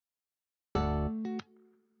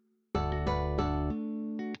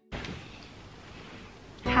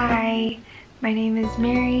Hi, my name is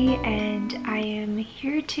Mary and I am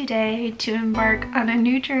here today to embark on a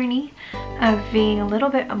new journey of being a little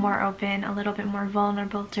bit more open, a little bit more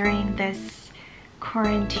vulnerable during this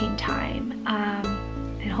quarantine time.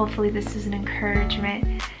 And hopefully this is an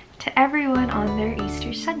encouragement to everyone on their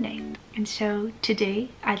Easter Sunday. And so today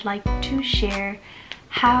I'd like to share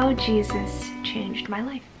how Jesus changed my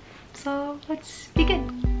life. So let's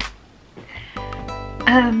begin.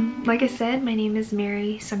 Like I said, my name is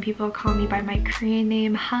Mary. Some people call me by my Korean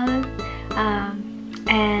name, Ha-Eun.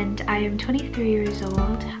 And I am 23 years old.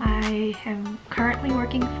 I am currently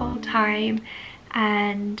working full-time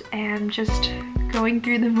and am just going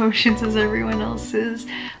through the motions as everyone else is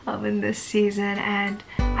in this season. And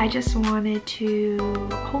I just wanted to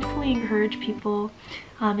hopefully encourage people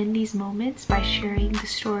in these moments by sharing the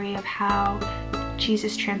story of how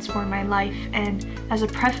Jesus transformed my life. And as a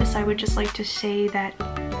preface, I would just like to say that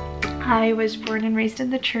I was born and raised in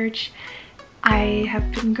the church. I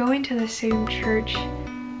have been going to the same church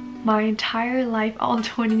my entire life, all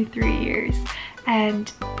 23 years.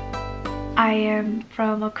 And I am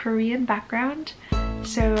from a Korean background.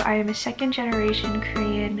 So I am a second generation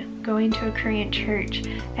Korean going to a Korean church,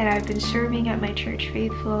 and I've been serving at my church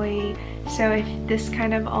faithfully. So if this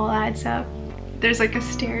kind of all adds up, there's like a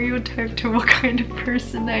stereotype to what kind of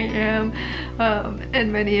person I am.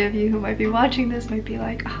 And many of you who might be watching this might be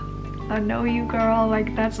like, oh, I know you, girl,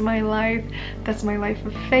 like that's my life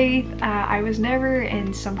of faith. I was never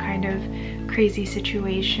in some kind of crazy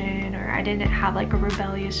situation, or I didn't have like a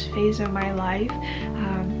rebellious phase of my life.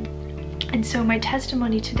 And so my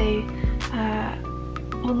testimony today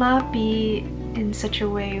will not be in such a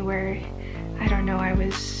way where, I don't know, I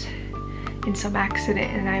was in some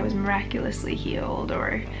accident and I was miraculously healed,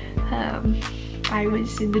 or I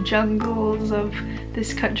was in the jungles of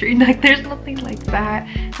this country. Like, there's nothing like that.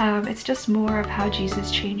 It's just more of how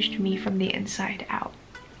Jesus changed me from the inside out.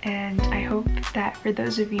 And I hope that for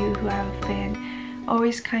those of you who have been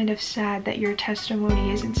always kind of sad that your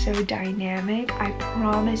testimony isn't so dynamic, I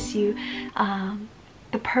promise you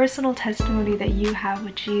the personal testimony that you have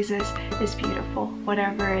with Jesus is beautiful,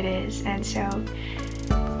 whatever it is. And so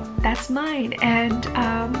that's mine. And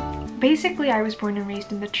basically I was born and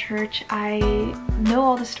raised in the church. I know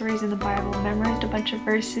all the stories in the Bible, memorized a bunch of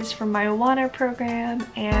verses from my Awana program,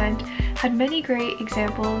 and had many great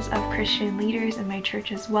examples of Christian leaders in my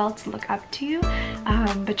church as well to look up to.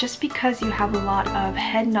 But just because you have a lot of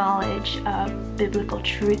head knowledge of biblical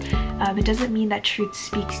truth, it doesn't mean that truth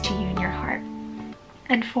speaks to you in your heart.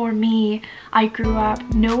 And for me, I grew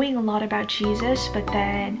up knowing a lot about Jesus, but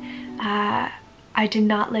then I did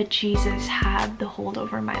not let Jesus have the hold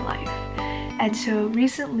over my life. And so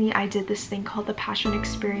recently I did this thing called the Passion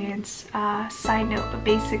Experience. Side note, but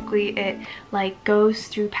basically it like goes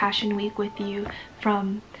through Passion Week with you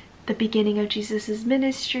from the beginning of Jesus's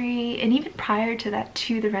ministry and even prior to that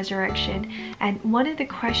to the resurrection. And one of the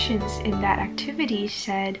questions in that activity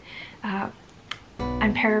said,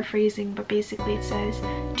 I'm paraphrasing, but basically it says,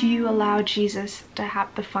 do you allow Jesus to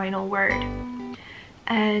have the final word?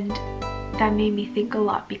 And that made me think a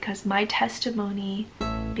lot, because my testimony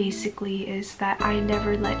basically is that I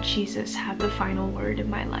never let Jesus have the final word in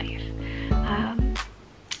my life.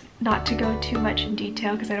 Not to go too much in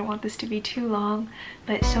detail because I don't want this to be too long,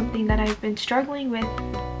 but something that I've been struggling with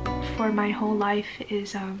for my whole life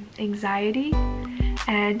is anxiety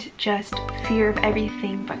and just fear of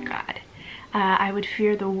everything but God. I would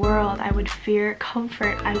fear the world, I would fear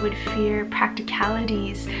comfort, I would fear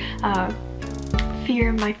practicalities,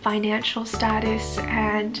 fear my financial status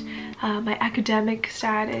and my academic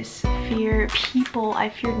status, fear people. I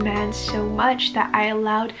feared man so much that I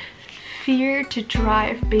allowed fear to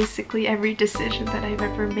drive basically every decision that I've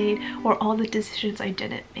ever made, or all the decisions I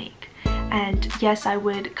didn't make. And yes, I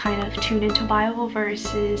would kind of tune into Bible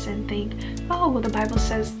verses and think, oh, well, the Bible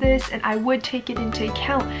says this, and I would take it into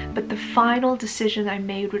account, but the final decision I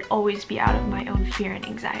made would always be out of my own fear and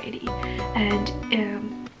anxiety. And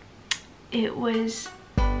it was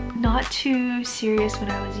not too serious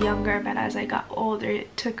when I was younger, but as I got older,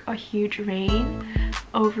 it took a huge reign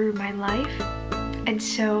over my life. And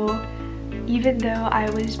so even though I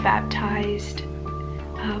was baptized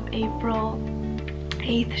April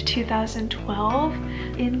 8th, 2012,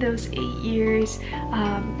 in those 8 years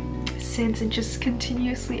since, and just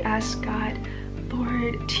continuously asked God,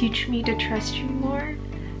 Lord, teach me to trust you more.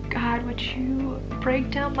 God, would you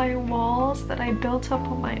break down my walls that I built up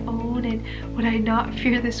on my own, and would I not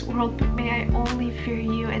fear this world, but may I only fear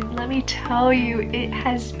you? And let me tell you, it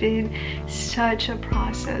has been such a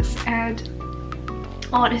process. And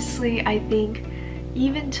honestly, I think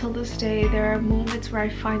even till this day, there are moments where I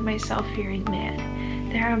find myself fearing man.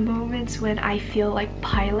 there are moments when I feel like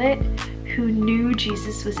Pilate, who knew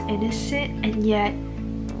Jesus was innocent and yet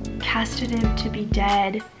casted him to be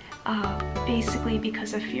dead, basically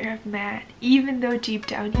because of fear of man. Even though deep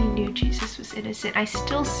down he knew Jesus was innocent, I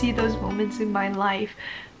still see those moments in my life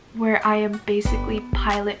where I am basically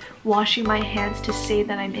Pilate, washing my hands to say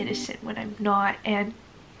that I'm innocent when I'm not. And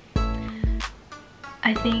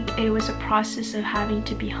I think it was a process of having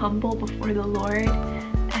to be humble before the Lord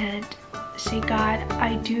and say, God,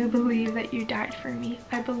 I do believe that you died for me.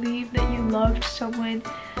 I believe that you loved someone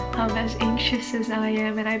as anxious as I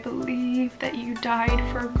am, and I believe that you died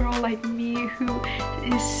for a girl like me who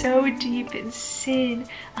is so deep in sin.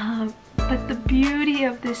 But the beauty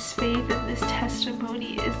of this faith and this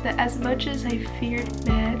testimony is that as much as I feared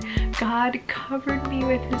man, God covered me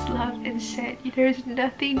with his love and said, there's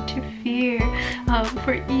nothing to fear.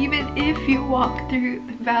 For even if you walk through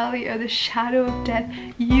the valley of the shadow of death,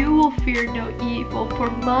 you will fear no evil, for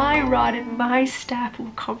my rod and my staff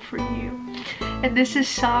will comfort you. And this is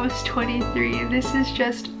Psalms 23, and this is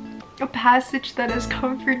just a passage that has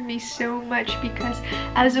comforted me so much, because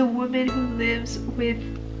as a woman who lives with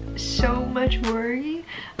so much worry,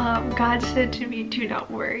 God said to me, do not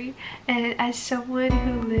worry. And as someone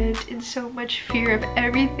who lived in so much fear of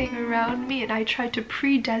everything around me, and I tried to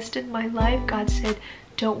predestine my life, God said,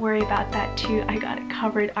 don't worry about that too. I got it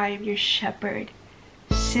covered. I am your shepherd.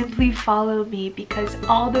 Simply follow me, because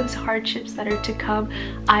all those hardships that are to come,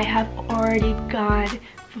 I have already gone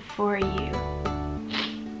before you.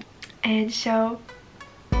 And so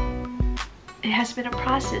it has been a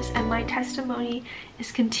process, and my testimony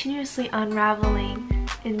is continuously unraveling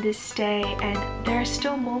in this day, and there are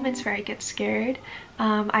still moments where I get scared.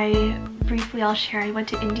 I'll share, I went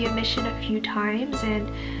to India mission a few times, and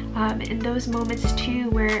in those moments too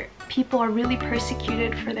where people are really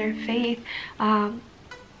persecuted for their faith,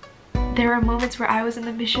 there are moments where I was in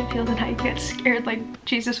the mission field and I get scared, like,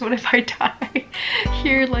 Jesus, what if I die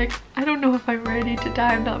here? Like, I don't know if I'm ready to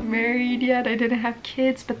die. I'm not married yet. I didn't have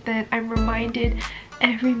kids. But then I'm reminded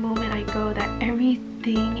every moment I go that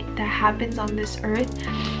everything that happens on this earth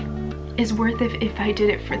is worth it if I did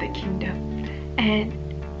it for the kingdom. And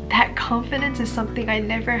that confidence is something I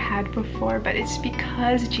never had before, but it's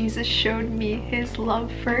because Jesus showed me his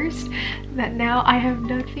love first that now I have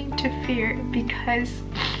nothing to fear, because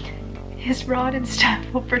his rod and staff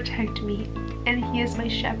will protect me, and he is my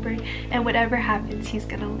shepherd, and whatever happens, he's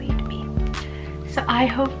gonna lead me. So I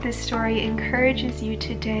hope this story encourages you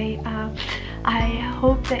today. I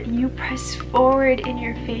hope that you press forward in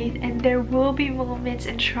your faith, and there will be moments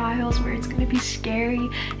and trials where it's going to be scary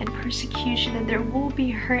and persecution, and there will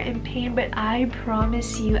be hurt and pain, but I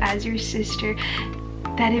promise you as your sister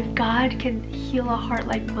that if God can heal a heart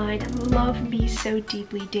like mine and love me so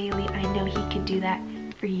deeply daily, I know he can do that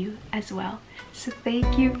for you as well. So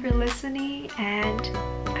thank you for listening, and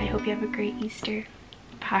I hope you have a great Easter.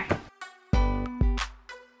 Bye.